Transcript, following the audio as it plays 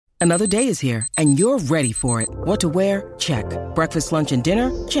Another day is here, and you're ready for it. What to wear? Check. Breakfast, lunch, and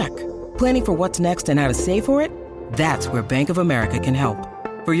dinner? Check. Planning for what's next and how to save for it? That's where Bank of America can help.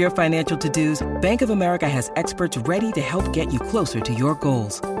 For your financial to-dos, Bank of America has experts ready to help get you closer to your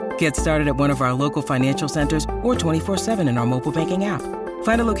goals. Get started at one of our local financial centers or 24/7 in our mobile banking app.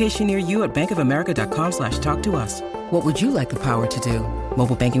 Find a location near you at bankofamerica.com/talktous. What would you like the power to do?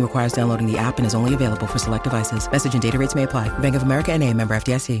 Mobile banking requires downloading the app and is only available for select devices. Message and data rates may apply. Bank of America N.A., member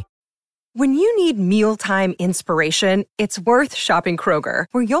FDIC. When you need mealtime inspiration, it's worth shopping Kroger,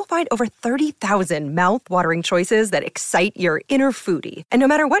 where you'll find over 30,000 mouth-watering choices that excite your inner foodie. And no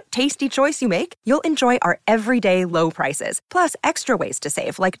matter what tasty choice you make, you'll enjoy our everyday low prices, plus extra ways to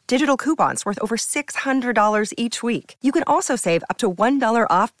save, like digital coupons worth over $600 each week. You can also save up to $1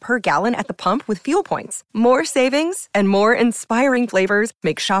 off per gallon at the pump with fuel points. More savings and more inspiring flavors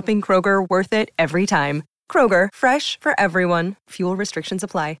make shopping Kroger worth it every time. Kroger, fresh for everyone. Fuel restrictions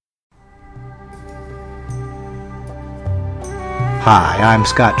apply. Hi, I'm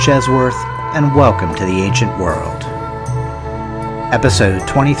Scott Chesworth, and welcome to the Ancient World. Episode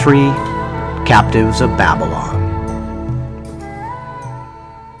 23, Captives of Babylon.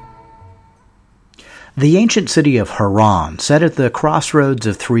 The ancient city of Haran sat at the crossroads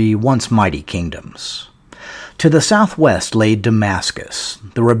of three once mighty kingdoms. To the southwest lay Damascus,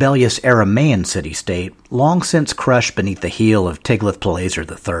 the rebellious Aramaean city-state, long since crushed beneath the heel of Tiglath-Pileser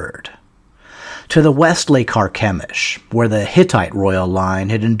III. To the west lay Carchemish, where the Hittite royal line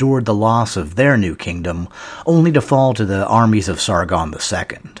had endured the loss of their new kingdom, only to fall to the armies of Sargon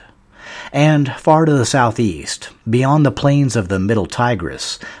II. And far to the southeast, beyond the plains of the Middle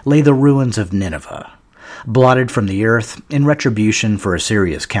Tigris, lay the ruins of Nineveh, blotted from the earth in retribution for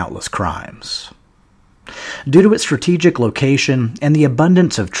Assyria's countless crimes. Due to its strategic location and the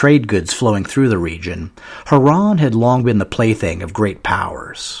abundance of trade goods flowing through the region, Haran had long been the plaything of great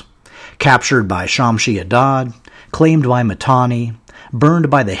powers. Captured by Shamshi-Adad, claimed by Mitanni, burned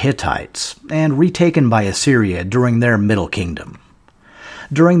by the Hittites, and retaken by Assyria during their Middle Kingdom.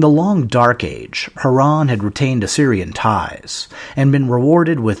 During the long Dark Age, Haran had retained Assyrian ties, and been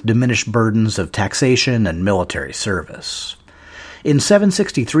rewarded with diminished burdens of taxation and military service. In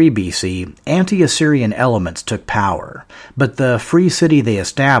 763 BC, anti-Assyrian elements took power, but the free city they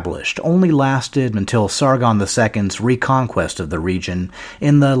established only lasted until Sargon II's reconquest of the region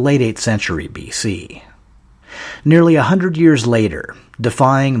in the late 8th century BC. Nearly 100 years later,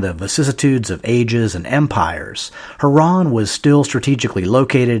 defying the vicissitudes of ages and empires, Haran was still strategically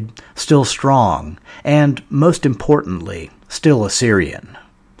located, still strong, and, most importantly, still Assyrian.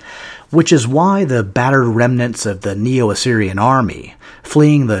 Which is why the battered remnants of the Neo-Assyrian army,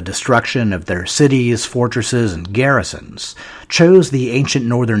 fleeing the destruction of their cities, fortresses, and garrisons, chose the ancient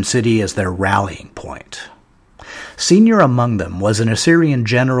northern city as their rallying point. Senior among them was an Assyrian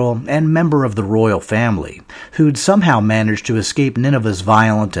general and member of the royal family, who'd somehow managed to escape Nineveh's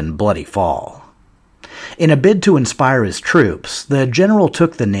violent and bloody fall. In a bid to inspire his troops, the general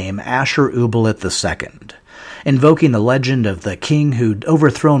took the name Ashur-uballit II, invoking the legend of the king who'd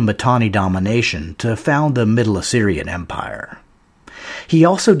overthrown Mitanni domination to found the Middle Assyrian Empire. He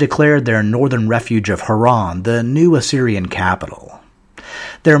also declared their northern refuge of Haran the new Assyrian capital.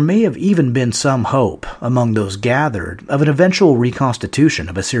 There may have even been some hope, among those gathered, of an eventual reconstitution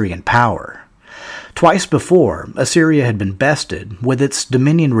of Assyrian power. Twice before, Assyria had been bested, with its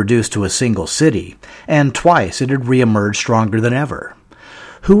dominion reduced to a single city, and twice it had re-emerged stronger than ever.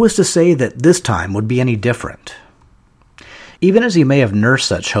 Who was to say that this time would be any different? Even as he may have nursed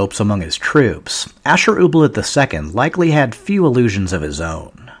such hopes among his troops, Ashur-uballit II likely had few illusions of his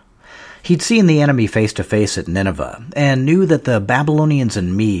own. He'd seen the enemy face to face at Nineveh, and knew that the Babylonians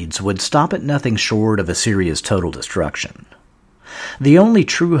and Medes would stop at nothing short of Assyria's total destruction. The only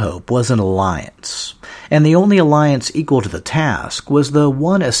true hope was an alliance, and the only alliance equal to the task was the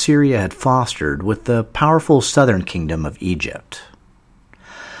one Assyria had fostered with the powerful southern kingdom of Egypt.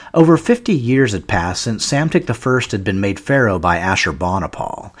 Over 50 years had passed since Psamtik I had been made pharaoh by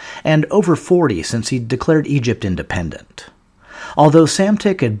Ashurbanipal, and over 40 since he declared Egypt independent. Although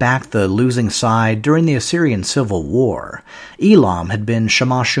Psamtik had backed the losing side during the Assyrian Civil War, Elam had been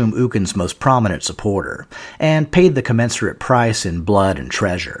Shamash-shum-ukin's most prominent supporter, and paid the commensurate price in blood and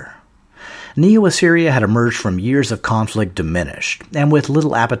treasure. Neo-Assyria had emerged from years of conflict diminished, and with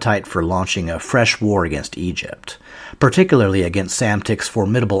little appetite for launching a fresh war against Egypt, particularly against Psamtik's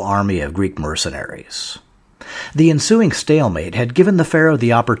formidable army of Greek mercenaries. The ensuing stalemate had given the pharaoh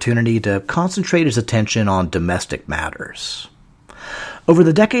the opportunity to concentrate his attention on domestic matters. Over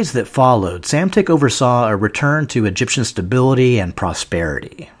the decades that followed, Psamtik oversaw a return to Egyptian stability and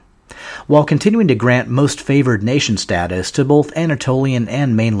prosperity. While continuing to grant most favored nation status to both Anatolian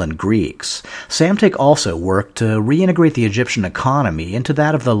and mainland Greeks, Psamtik also worked to reintegrate the Egyptian economy into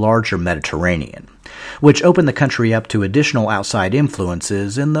that of the larger Mediterranean, which opened the country up to additional outside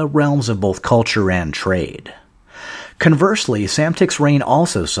influences in the realms of both culture and trade. Conversely, Psamtik's reign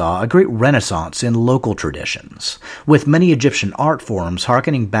also saw a great renaissance in local traditions, with many Egyptian art forms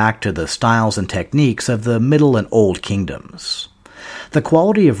harkening back to the styles and techniques of the Middle and Old Kingdoms. The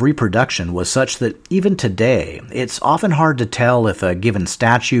quality of reproduction was such that even today, it's often hard to tell if a given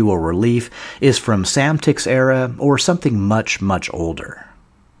statue or relief is from Psamtik's era or something much, much older.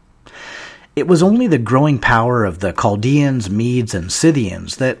 It was only the growing power of the Chaldeans, Medes, and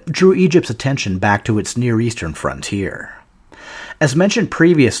Scythians that drew Egypt's attention back to its Near Eastern frontier. As mentioned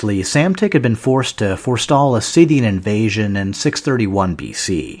previously, Psamtik had been forced to forestall a Scythian invasion in 631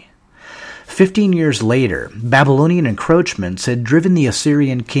 BC. 15 years later, Babylonian encroachments had driven the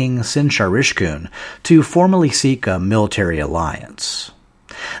Assyrian king Sin-Sharishkun to formally seek a military alliance.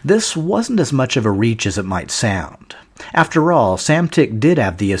 This wasn't as much of a reach as it might sound. After all, Psamtik did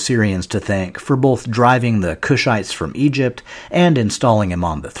have the Assyrians to thank for both driving the Cushites from Egypt and installing him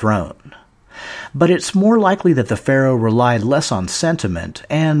on the throne. But it's more likely that the pharaoh relied less on sentiment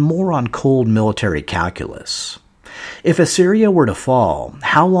and more on cold military calculus. If Assyria were to fall,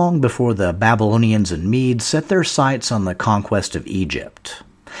 how long before the Babylonians and Medes set their sights on the conquest of Egypt?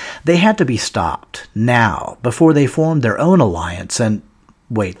 They had to be stopped, now, before they formed their own alliance and...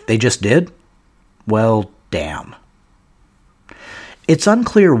 Wait, they just did? Well, damn. It's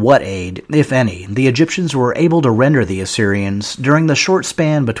unclear what aid, if any, the Egyptians were able to render the Assyrians during the short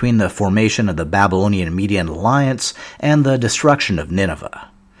span between the formation of the Babylonian-Median alliance and the destruction of Nineveh.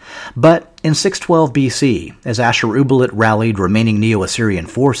 But in 612 BC, as Ashur-uballit rallied remaining Neo-Assyrian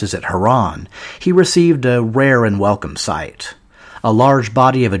forces at Haran, he received a rare and welcome sight. A large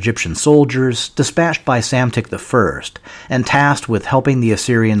body of Egyptian soldiers dispatched by Psamtik I and tasked with helping the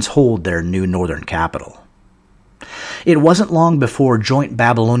Assyrians hold their new northern capital. It wasn't long before joint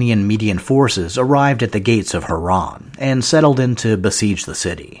Babylonian-Median forces arrived at the gates of Haran and settled in to besiege the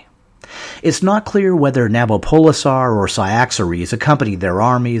city. It's not clear whether Nabopolassar or Cyaxares accompanied their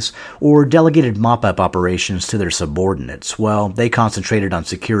armies or delegated mop-up operations to their subordinates while they concentrated on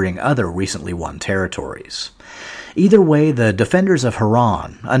securing other recently won territories. Either way, the defenders of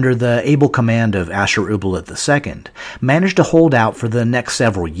Haran, under the able command of Ashur-uballit II, managed to hold out for the next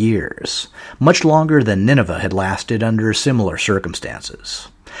several years, much longer than Nineveh had lasted under similar circumstances.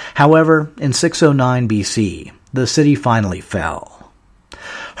 However, in 609 BC, the city finally fell.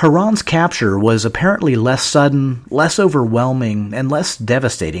 Haran's capture was apparently less sudden, less overwhelming, and less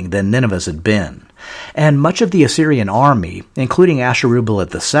devastating than Nineveh's had been, and much of the Assyrian army, including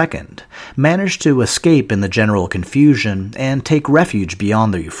Ashur-uballit II, managed to escape in the general confusion and take refuge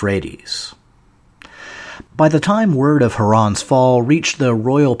beyond the Euphrates. By the time word of Haran's fall reached the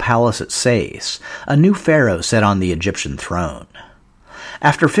royal palace at Sais, a new pharaoh sat on the Egyptian throne.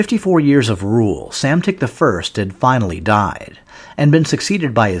 After 54 years of rule, Psamtik I had finally died, and been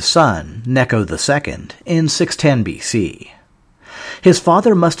succeeded by his son, Necho II, in 610 BC. His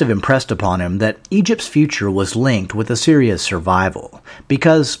father must have impressed upon him that Egypt's future was linked with Assyria's survival,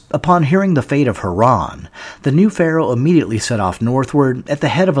 because, upon hearing the fate of Haran, the new pharaoh immediately set off northward at the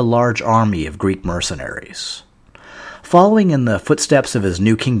head of a large army of Greek mercenaries. Following in the footsteps of his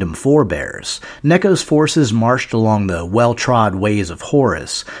New Kingdom forebears, Necho's forces marched along the well-trod ways of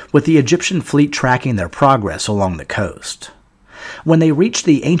Horus, with the Egyptian fleet tracking their progress along the coast. When they reached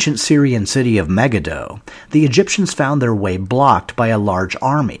the ancient Syrian city of Megiddo, the Egyptians found their way blocked by a large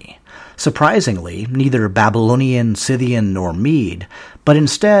army. Surprisingly, neither Babylonian, Scythian, nor Mede, but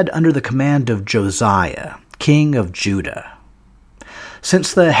instead under the command of Josiah, king of Judah.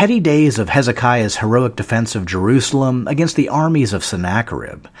 Since the heady days of Hezekiah's heroic defense of Jerusalem against the armies of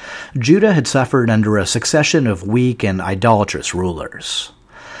Sennacherib, Judah had suffered under a succession of weak and idolatrous rulers.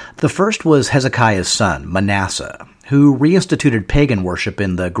 The first was Hezekiah's son, Manasseh, who reinstituted pagan worship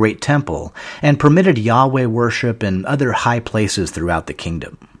in the Great Temple and permitted Yahweh worship in other high places throughout the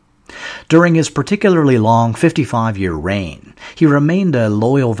kingdom. During his particularly long 55-year reign, he remained a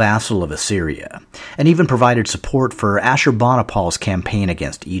loyal vassal of Assyria, and even provided support for Ashurbanipal's campaign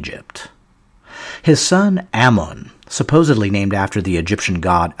against Egypt. His son Ammon, supposedly named after the Egyptian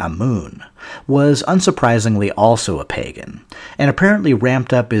god Amun, was unsurprisingly also a pagan, and apparently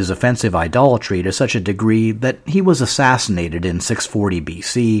ramped up his offensive idolatry to such a degree that he was assassinated in 640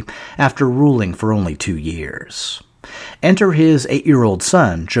 BC after ruling for only 2 years. Enter his 8-year-old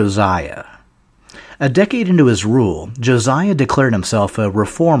son, Josiah. A decade into his rule, Josiah declared himself a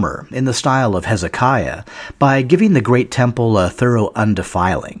reformer in the style of Hezekiah by giving the Great Temple a thorough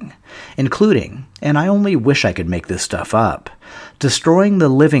undefiling, including, and I only wish I could make this stuff up, destroying the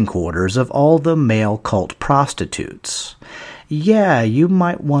living quarters of all the male cult prostitutes. Yeah, you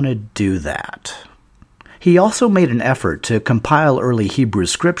might want to do that. He also made an effort to compile early Hebrew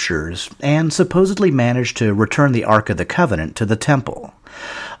scriptures and supposedly managed to return the Ark of the Covenant to the temple.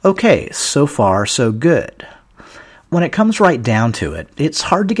 Okay, so far so good. When it comes right down to it, it's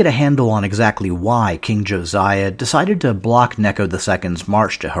hard to get a handle on exactly why King Josiah decided to block Necho II's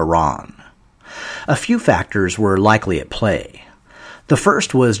march to Haran. A few factors were likely at play. The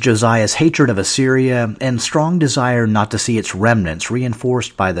first was Josiah's hatred of Assyria and strong desire not to see its remnants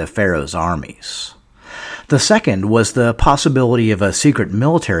reinforced by the Pharaoh's armies. The second was the possibility of a secret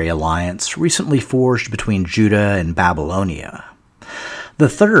military alliance recently forged between Judah and Babylonia. The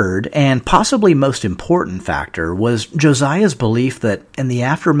third, and possibly most important factor, was Josiah's belief that in the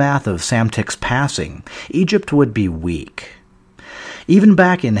aftermath of Psamtik's passing, Egypt would be weak. Even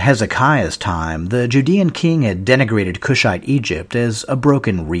back in Hezekiah's time, the Judean king had denigrated Cushite Egypt as a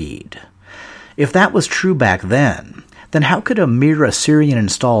broken reed. If that was true back then how could a mere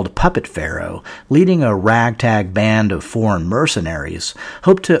Assyrian-installed puppet pharaoh, leading a ragtag band of foreign mercenaries,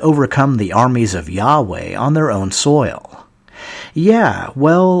 hope to overcome the armies of Yahweh on their own soil? Yeah,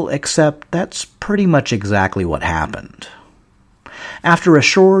 well, except that's pretty much exactly what happened. After a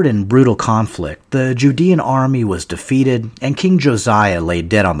short and brutal conflict, the Judean army was defeated and King Josiah lay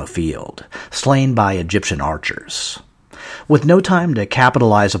dead on the field, slain by Egyptian archers. With no time to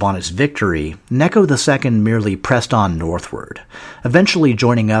capitalize upon his victory, Necho II merely pressed on northward, eventually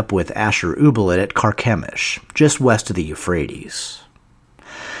joining up with Ashur-uballit at Carchemish, just west of the Euphrates.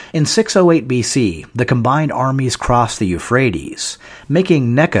 In 608 BC, the combined armies crossed the Euphrates,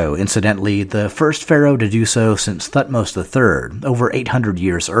 making Necho, incidentally, the first pharaoh to do so since Thutmose III, over 800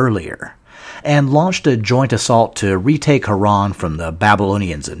 years earlier, and launched a joint assault to retake Haran from the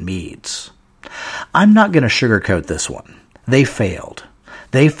Babylonians and Medes. I'm not going to sugarcoat this one. They failed.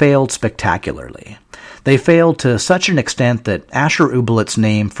 They failed spectacularly. They failed to such an extent that Ashur-uballit's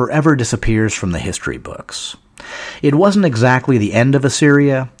name forever disappears from the history books. It wasn't exactly the end of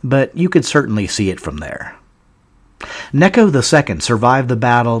Assyria, but you could certainly see it from there. Necho II survived the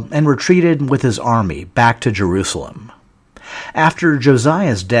battle and retreated with his army back to Jerusalem. After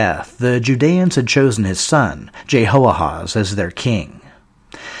Josiah's death, the Judeans had chosen his son, Jehoahaz, as their king.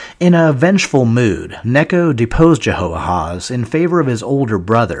 In a vengeful mood, Necho deposed Jehoahaz in favor of his older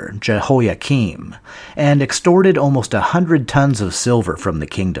brother, Jehoiakim, and extorted almost 100 tons of silver from the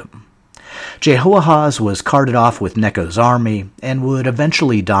kingdom. Jehoahaz was carted off with Necho's army and would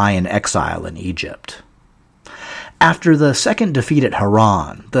eventually die in exile in Egypt. After the second defeat at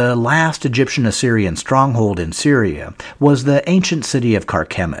Haran, the last Egyptian-Assyrian stronghold in Syria was the ancient city of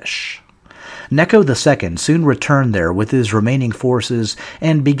Carchemish. Necho II soon returned there with his remaining forces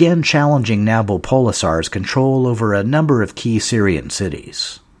and began challenging Nabopolassar's control over a number of key Syrian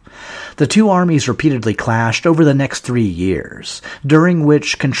cities. The two armies repeatedly clashed over the next 3 years, during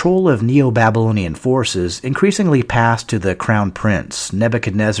which control of Neo-Babylonian forces increasingly passed to the crown prince,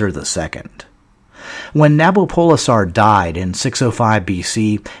 Nebuchadnezzar II. When Nabopolassar died in 605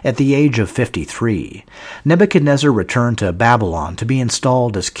 BC at the age of 53, Nebuchadnezzar returned to Babylon to be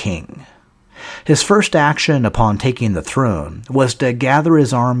installed as king. His first action upon taking the throne was to gather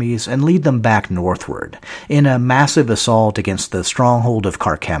his armies and lead them back northward in a massive assault against the stronghold of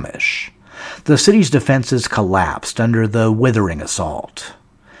Carchemish. The city's defenses collapsed under the withering assault.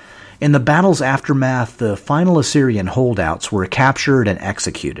 In the battle's aftermath, the final Assyrian holdouts were captured and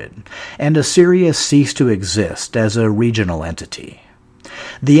executed, and Assyria ceased to exist as a regional entity.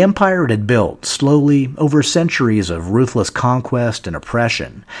 The empire it had built, slowly, over centuries of ruthless conquest and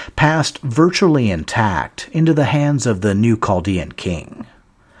oppression, passed virtually intact into the hands of the new Chaldean king.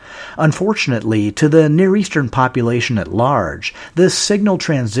 Unfortunately, to the Near Eastern population at large, this signal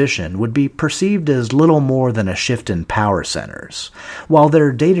transition would be perceived as little more than a shift in power centers, while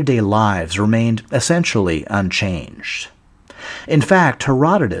their day-to-day lives remained essentially unchanged. In fact,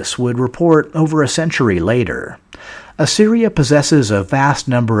 Herodotus would report over a century later, Assyria possesses a vast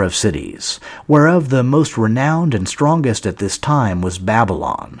number of cities, whereof the most renowned and strongest at this time was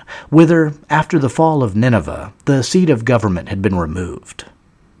Babylon, whither, after the fall of Nineveh, the seat of government had been removed.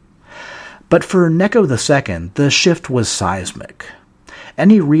 But for Necho II, the shift was seismic.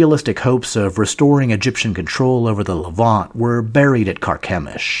 Any realistic hopes of restoring Egyptian control over the Levant were buried at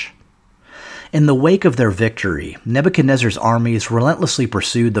Carchemish. In the wake of their victory, Nebuchadnezzar's armies relentlessly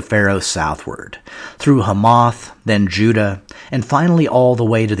pursued the pharaoh southward, through Hamath, then Judah, and finally all the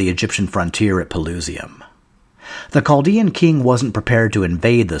way to the Egyptian frontier at Pelusium. The Chaldean king wasn't prepared to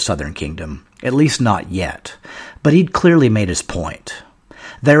invade the southern kingdom, at least not yet, but he'd clearly made his point.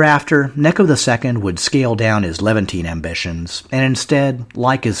 Thereafter, Necho II would scale down his Levantine ambitions and instead,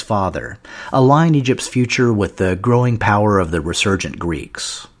 like his father, align Egypt's future with the growing power of the resurgent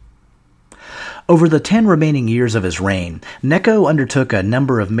Greeks. Over the 10 remaining years of his reign, Necho undertook a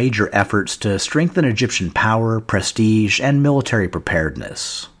number of major efforts to strengthen Egyptian power, prestige, and military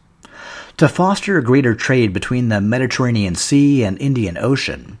preparedness. To foster greater trade between the Mediterranean Sea and Indian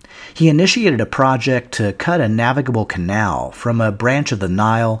Ocean, he initiated a project to cut a navigable canal from a branch of the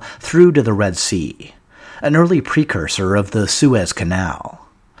Nile through to the Red Sea, an early precursor of the Suez Canal.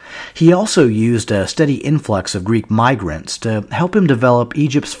 He also used a steady influx of Greek migrants to help him develop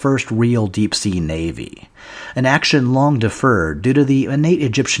Egypt's first real deep-sea navy, an action long deferred due to the innate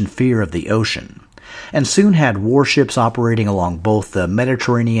Egyptian fear of the ocean, and soon had warships operating along both the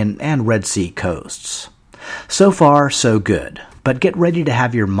Mediterranean and Red Sea coasts. So far, so good, but get ready to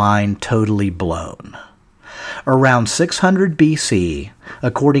have your mind totally blown. Around 600 BC,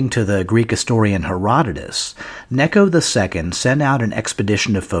 according to the Greek historian Herodotus, Necho II sent out an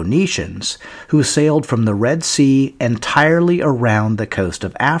expedition of Phoenicians who sailed from the Red Sea entirely around the coast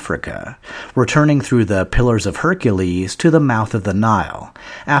of Africa, returning through the Pillars of Hercules to the mouth of the Nile,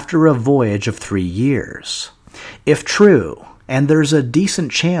 after a voyage of 3 years. If true, and there's a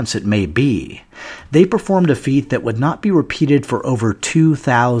decent chance it may be, they performed a feat that would not be repeated for over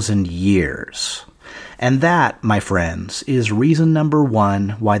 2,000 years. And that, my friends, is reason number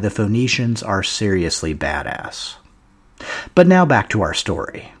 1 why the Phoenicians are seriously badass. But now back to our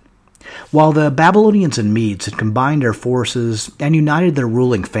story. While the Babylonians and Medes had combined their forces and united their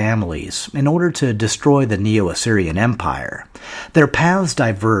ruling families in order to destroy the Neo-Assyrian Empire, their paths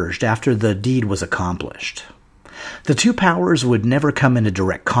diverged after the deed was accomplished. The two powers would never come into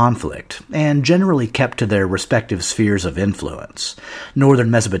direct conflict, and generally kept to their respective spheres of influence: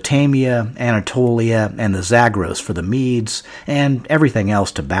 northern Mesopotamia, Anatolia, and the Zagros for the Medes, and everything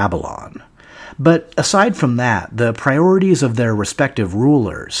else to Babylon. But aside from that, the priorities of their respective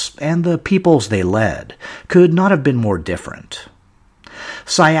rulers, and the peoples they led, could not have been more different.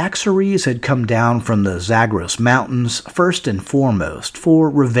 Cyaxares had come down from the Zagros Mountains first and foremost for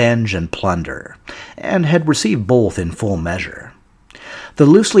revenge and plunder, and had received both in full measure. The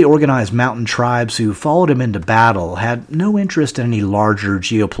loosely organized mountain tribes who followed him into battle had no interest in any larger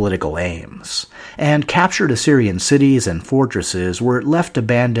geopolitical aims, and captured Assyrian cities and fortresses were left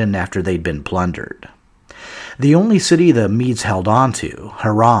abandoned after they'd been plundered. The only city the Medes held onto,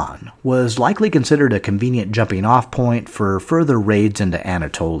 Haran, was likely considered a convenient jumping-off point for further raids into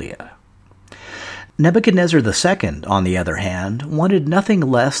Anatolia. Nebuchadnezzar II, on the other hand, wanted nothing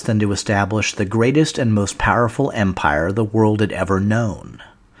less than to establish the greatest and most powerful empire the world had ever known.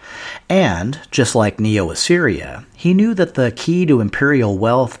 And, just like Neo-Assyria, he knew that the key to imperial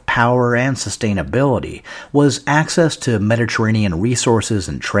wealth, power, and sustainability was access to Mediterranean resources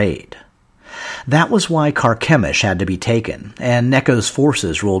and trade. That was why Carchemish had to be taken, and Necho's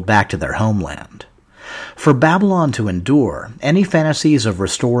forces rolled back to their homeland. For Babylon to endure, any fantasies of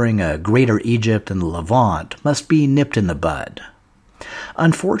restoring a greater Egypt and the Levant must be nipped in the bud.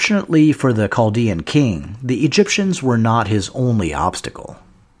 Unfortunately for the Chaldean king, the Egyptians were not his only obstacle.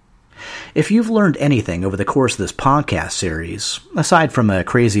 If you've learned anything over the course of this podcast series, aside from a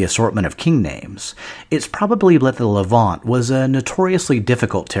crazy assortment of king names, it's probably that the Levant was a notoriously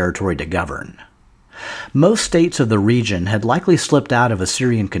difficult territory to govern. Most states of the region had likely slipped out of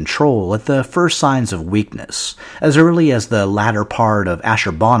Assyrian control at the first signs of weakness, as early as the latter part of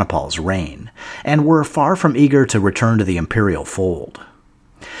Ashurbanipal's reign, and were far from eager to return to the imperial fold.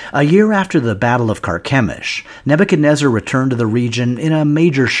 A year after the Battle of Carchemish, Nebuchadnezzar returned to the region in a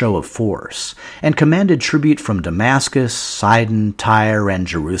major show of force, and commanded tribute from Damascus, Sidon, Tyre, and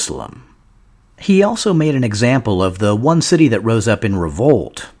Jerusalem. He also made an example of the one city that rose up in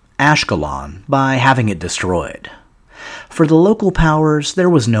revolt, Ashkelon, by having it destroyed. For the local powers, there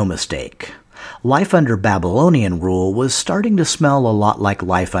was no mistake. Life under Babylonian rule was starting to smell a lot like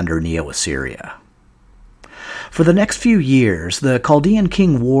life under Neo-Assyria. For the next few years, the Chaldean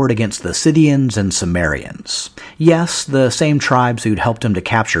king warred against the Scythians and Cimmerians. Yes, the same tribes who'd helped him to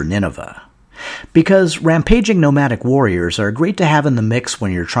capture Nineveh. Because rampaging nomadic warriors are great to have in the mix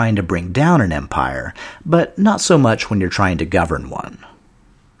when you're trying to bring down an empire, but not so much when you're trying to govern one.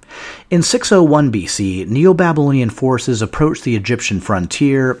 In 601 BC, Neo-Babylonian forces approached the Egyptian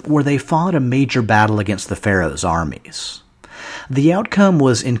frontier where they fought a major battle against the pharaoh's armies. The outcome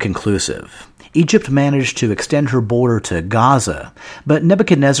was inconclusive. Egypt managed to extend her border to Gaza, but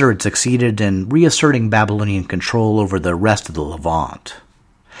Nebuchadnezzar had succeeded in reasserting Babylonian control over the rest of the Levant.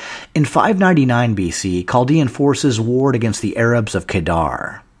 In 599 BC, Chaldean forces warred against the Arabs of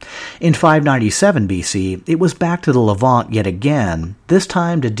Kedar. In 597 BC, it was back to the Levant yet again, this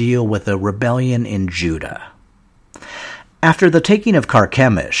time to deal with a rebellion in Judah. After the taking of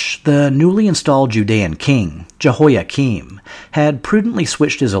Carchemish, the newly installed Judean king, Jehoiakim, had prudently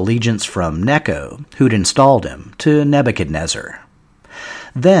switched his allegiance from Necho, who'd installed him, to Nebuchadnezzar.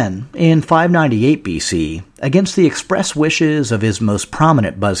 Then, in 598 BC, against the express wishes of his most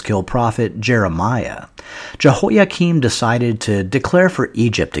prominent buzzkill prophet, Jeremiah, Jehoiakim decided to declare for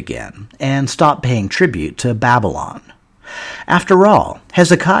Egypt again and stop paying tribute to Babylon. After all,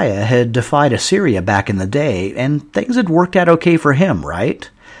 Hezekiah had defied Assyria back in the day, and things had worked out okay for him, right?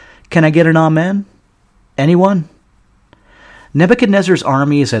 Can I get an amen? Anyone? Nebuchadnezzar's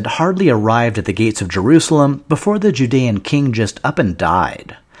armies had hardly arrived at the gates of Jerusalem before the Judean king just up and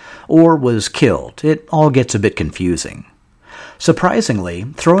died, or was killed. It all gets a bit confusing. Surprisingly,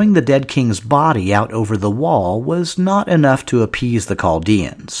 throwing the dead king's body out over the wall was not enough to appease the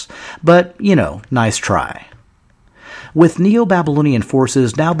Chaldeans, but, nice try. With Neo-Babylonian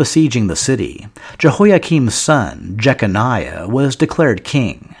forces now besieging the city, Jehoiakim's son, Jeconiah, was declared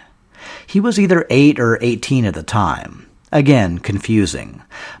king. He was either 8 or 18 at the time. Again, confusing.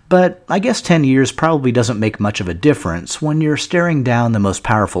 But I guess 10 years probably doesn't make much of a difference when you're staring down the most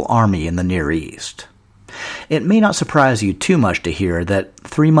powerful army in the Near East. It may not surprise you too much to hear that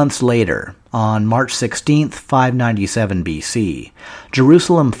 3 months later, on March 16, 597 BC,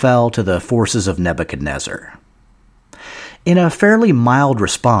 Jerusalem fell to the forces of Nebuchadnezzar. In a fairly mild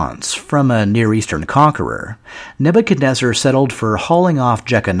response from a Near Eastern conqueror, Nebuchadnezzar settled for hauling off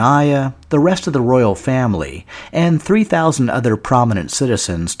Jeconiah, the rest of the royal family, and 3,000 other prominent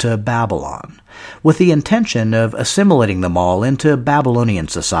citizens to Babylon, with the intention of assimilating them all into Babylonian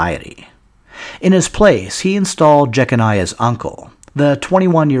society. In his place, he installed Jeconiah's uncle, the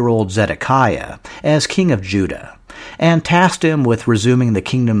 21-year-old Zedekiah, as king of Judah, and tasked him with resuming the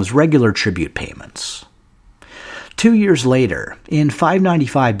kingdom's regular tribute payments. 2 years later, in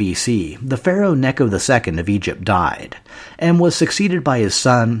 595 BC, the pharaoh Necho II of Egypt died, and was succeeded by his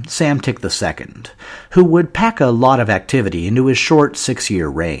son Psamtik II, who would pack a lot of activity into his short 6-year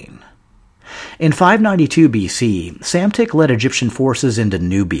reign. In 592 BC, Psamtik led Egyptian forces into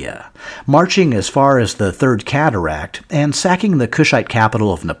Nubia, marching as far as the Third Cataract and sacking the Kushite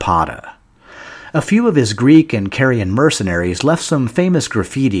capital of Napata. A few of his Greek and Carian mercenaries left some famous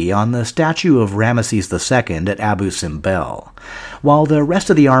graffiti on the statue of Ramesses II at Abu Simbel, while the rest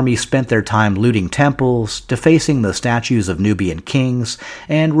of the army spent their time looting temples, defacing the statues of Nubian kings,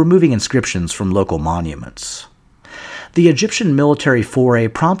 and removing inscriptions from local monuments. The Egyptian military foray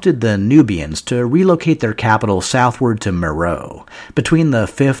prompted the Nubians to relocate their capital southward to Meroe, between the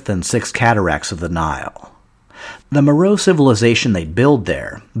 5th and 6th cataracts of the Nile. The Meroe civilization they'd build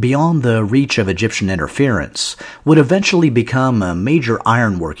there, beyond the reach of Egyptian interference, would eventually become a major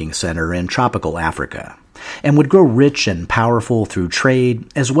ironworking center in tropical Africa, and would grow rich and powerful through trade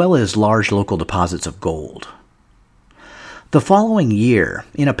as well as large local deposits of gold. The following year,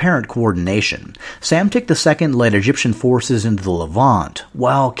 in apparent coordination, Psamtik II led Egyptian forces into the Levant,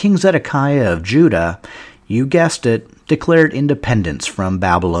 while King Zedekiah of Judah, you guessed it, declared independence from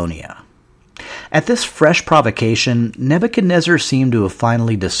Babylonia. At this fresh provocation, Nebuchadnezzar seemed to have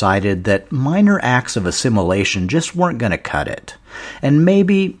finally decided that minor acts of assimilation just weren't going to cut it, and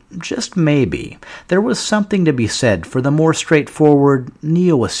maybe, just maybe, there was something to be said for the more straightforward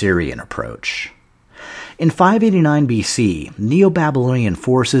Neo-Assyrian approach. In 589 BC, Neo-Babylonian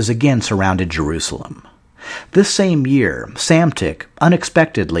forces again surrounded Jerusalem. This same year, Psamtik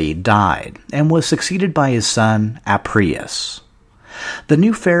unexpectedly died and was succeeded by his son Apries. The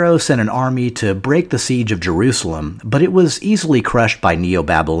new pharaoh sent an army to break the siege of Jerusalem, but it was easily crushed by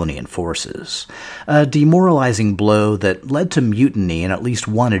Neo-Babylonian forces, a demoralizing blow that led to mutiny in at least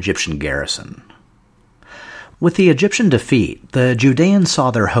one Egyptian garrison. With the Egyptian defeat, the Judeans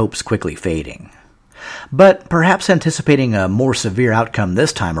saw their hopes quickly fading. But perhaps anticipating a more severe outcome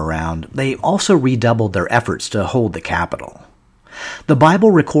this time around, they also redoubled their efforts to hold the capital. The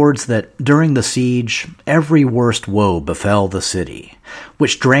Bible records that during the siege, every worst woe befell the city,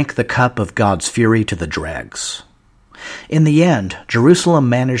 which drank the cup of God's fury to the dregs. In the end, Jerusalem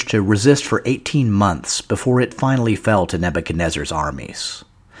managed to resist for 18 months before it finally fell to Nebuchadnezzar's armies.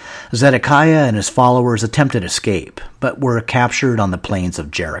 Zedekiah and his followers attempted escape, but were captured on the plains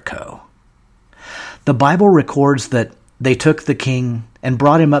of Jericho. The Bible records that they took the king and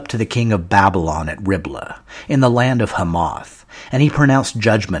brought him up to the king of Babylon at Riblah, in the land of Hamath, and he pronounced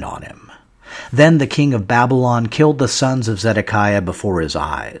judgment on him. Then the king of Babylon killed the sons of Zedekiah before his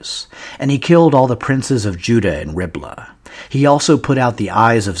eyes, and he killed all the princes of Judah in Riblah. He also put out the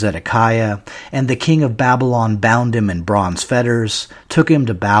eyes of Zedekiah, and the king of Babylon bound him in bronze fetters, took him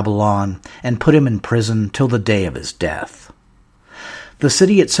to Babylon, and put him in prison till the day of his death. The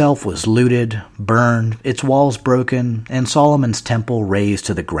city itself was looted, burned, its walls broken, and Solomon's temple razed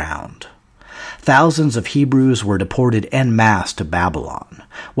to the ground. Thousands of Hebrews were deported en masse to Babylon,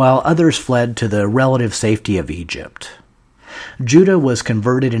 while others fled to the relative safety of Egypt. Judah was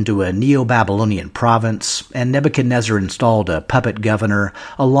converted into a Neo-Babylonian province, and Nebuchadnezzar installed a puppet governor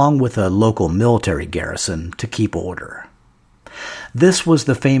along with a local military garrison to keep order. This was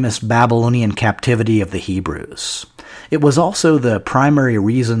the famous Babylonian captivity of the Hebrews. It was also the primary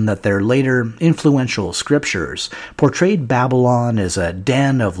reason that their later influential scriptures portrayed Babylon as a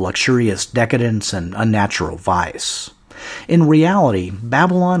den of luxurious decadence and unnatural vice. In reality,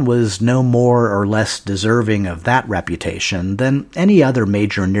 Babylon was no more or less deserving of that reputation than any other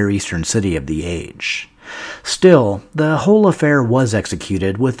major Near Eastern city of the age. Still, the whole affair was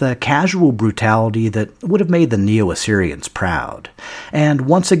executed with a casual brutality that would have made the Neo-Assyrians proud, and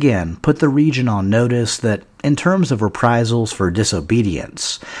once again put the region on notice that, in terms of reprisals for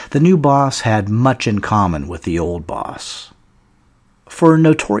disobedience, the new boss had much in common with the old boss. For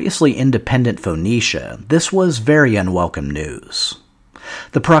notoriously independent Phoenicia, this was very unwelcome news.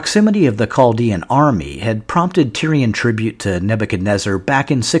 The proximity of the Chaldean army had prompted Tyrian tribute to Nebuchadnezzar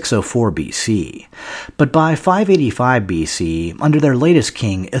back in 604 BC, but by 585 BC, under their latest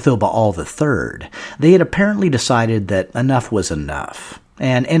king Ithobaal III, they had apparently decided that enough was enough,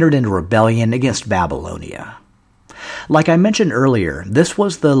 and entered into rebellion against Babylonia. Like I mentioned earlier, this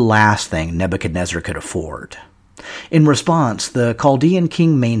was the last thing Nebuchadnezzar could afford. In response, the Chaldean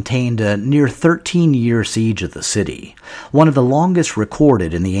king maintained a near 13-year siege of the city, one of the longest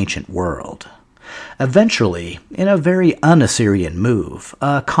recorded in the ancient world. Eventually, in a very un-Assyrian move,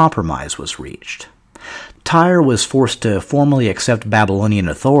 a compromise was reached. Tyre was forced to formally accept Babylonian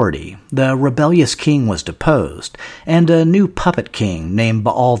authority, the rebellious king was deposed, and a new puppet king named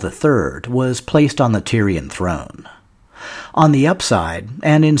Baal III was placed on the Tyrian throne. On the upside,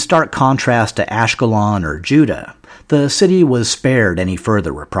 and in stark contrast to Ashkelon or Judah, the city was spared any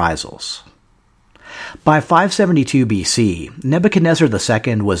further reprisals. By 572 BC, Nebuchadnezzar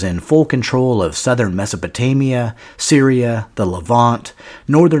II was in full control of southern Mesopotamia, Syria, the Levant,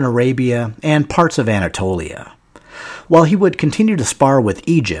 northern Arabia, and parts of Anatolia. While he would continue to spar with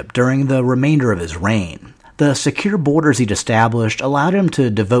Egypt during the remainder of his reign, the secure borders he'd established allowed him to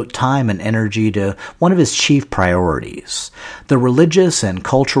devote time and energy to one of his chief priorities, the religious and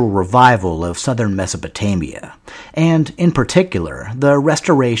cultural revival of southern Mesopotamia, and, in particular, the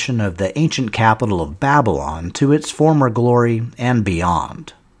restoration of the ancient capital of Babylon to its former glory and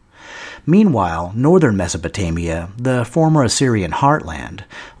beyond. Meanwhile, northern Mesopotamia, the former Assyrian heartland,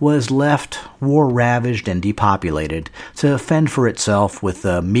 was left war-ravaged and depopulated to fend for itself with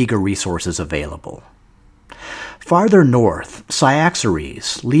the meager resources available. Farther north,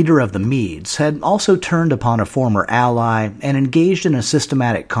 Cyaxares, leader of the Medes, had also turned upon a former ally and engaged in a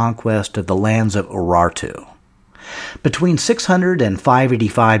systematic conquest of the lands of Urartu. Between 600 and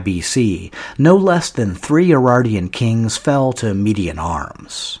 585 BC, no less than 3 Urartian kings fell to Median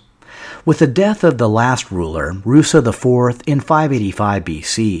arms. With the death of the last ruler, Rusa IV, in 585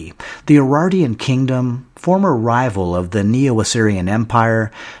 BC, the Urartian kingdom, former rival of the Neo-Assyrian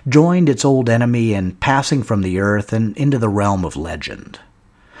Empire, joined its old enemy in passing from the earth and into the realm of legend.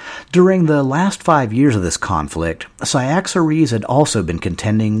 During the last 5 years of this conflict, Cyaxares had also been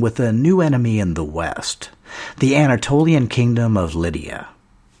contending with a new enemy in the west, the Anatolian kingdom of Lydia.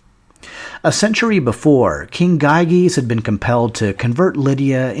 A century before, King Gyges had been compelled to convert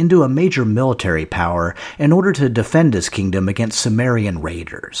Lydia into a major military power in order to defend his kingdom against Cimmerian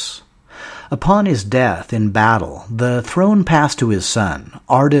raiders. Upon his death in battle, the throne passed to his son,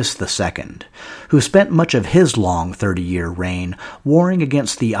 Ardys II, who spent much of his long 30-year reign warring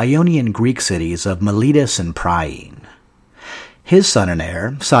against the Ionian Greek cities of Miletus and Priene. His son and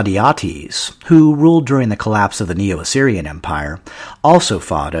heir, Sadeates, who ruled during the collapse of the Neo-Assyrian Empire, also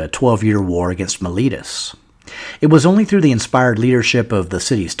fought a 12-year war against Miletus. It was only through the inspired leadership of the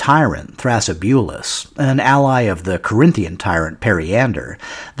city's tyrant, Thrasybulus, an ally of the Corinthian tyrant Periander,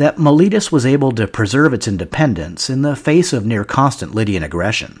 that Miletus was able to preserve its independence in the face of near-constant Lydian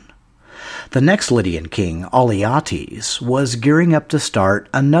aggression. The next Lydian king, Alyattes, was gearing up to start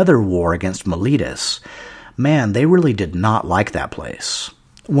another war against Miletus. Man, they really did not like that place,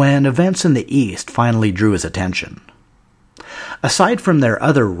 when events in the east finally drew his attention. Aside from their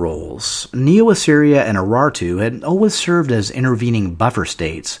other roles, Neo-Assyria and Urartu had always served as intervening buffer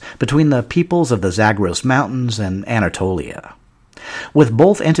states between the peoples of the Zagros Mountains and Anatolia. With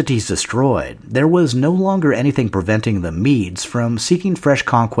both entities destroyed, there was no longer anything preventing the Medes from seeking fresh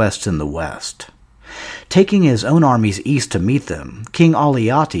conquests in the west. Taking his own armies east to meet them, King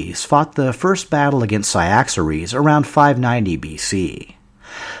Alyattes fought the first battle against Cyaxares around 590 BC.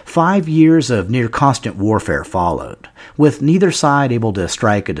 5 years of near-constant warfare followed, with neither side able to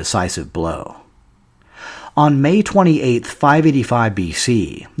strike a decisive blow. On May 28, 585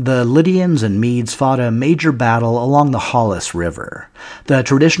 BC, the Lydians and Medes fought a major battle along the Halys River, the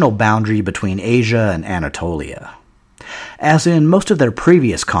traditional boundary between Asia and Anatolia. As in most of their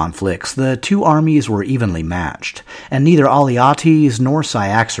previous conflicts, the two armies were evenly matched, and neither Alyattes nor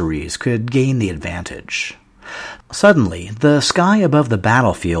Cyaxares could gain the advantage. Suddenly, the sky above the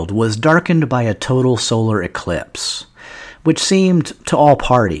battlefield was darkened by a total solar eclipse, which seemed, to all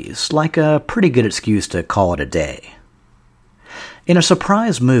parties, like a pretty good excuse to call it a day. In a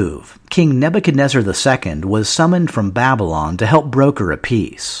surprise move, King Nebuchadnezzar II was summoned from Babylon to help broker a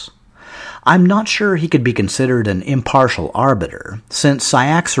peace. I'm not sure he could be considered an impartial arbiter, since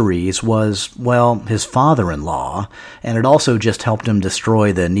Cyaxares was, well, his father-in-law, and had also just helped him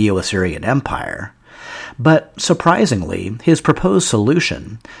destroy the Neo-Assyrian Empire. But surprisingly, his proposed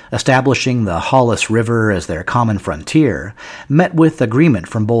solution, establishing the Halys River as their common frontier, met with agreement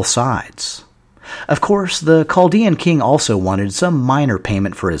from both sides. Of course, the Chaldean king also wanted some minor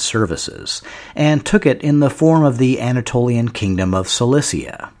payment for his services, and took it in the form of the Anatolian kingdom of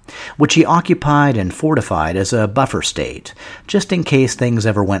Cilicia, which he occupied and fortified as a buffer state, just in case things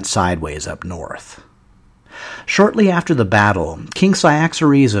ever went sideways up north. Shortly after the battle, King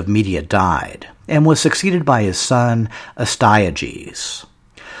Cyaxares of Media died, and was succeeded by his son Astyages.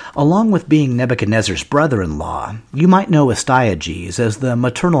 Along with being Nebuchadnezzar's brother-in-law, you might know Astyages as the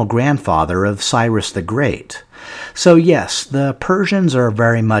maternal grandfather of Cyrus the Great. So yes, the Persians are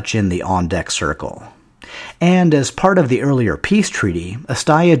very much in the on-deck circle. And as part of the earlier peace treaty,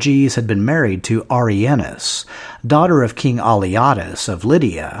 Astyages had been married to Arienis, daughter of King Alyattes of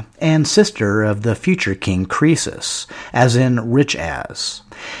Lydia, and sister of the future king Croesus, as in rich as.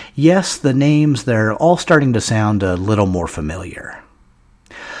 Yes, the names, they're all starting to sound a little more familiar.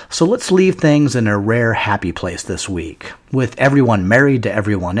 So let's leave things in a rare happy place this week, with everyone married to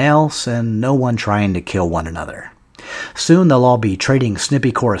everyone else and no one trying to kill one another. Soon they'll all be trading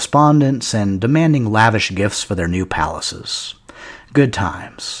snippy correspondence and demanding lavish gifts for their new palaces. Good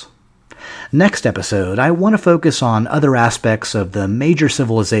times. Next episode, I want to focus on other aspects of the major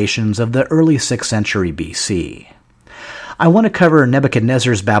civilizations of the early 6th century BC. I want to cover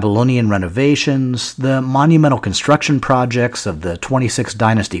Nebuchadnezzar's Babylonian renovations, the monumental construction projects of the 26th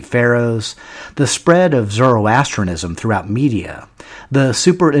dynasty pharaohs, the spread of Zoroastrianism throughout Media, the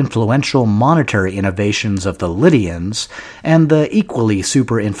super influential monetary innovations of the Lydians, and the equally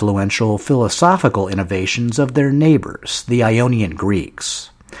super influential philosophical innovations of their neighbors, the Ionian Greeks.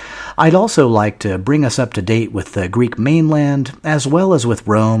 I'd also like to bring us up to date with the Greek mainland, as well as with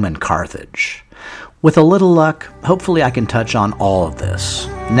Rome and Carthage. With a little luck, hopefully I can touch on all of this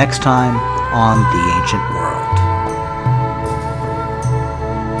next time on The Ancient World.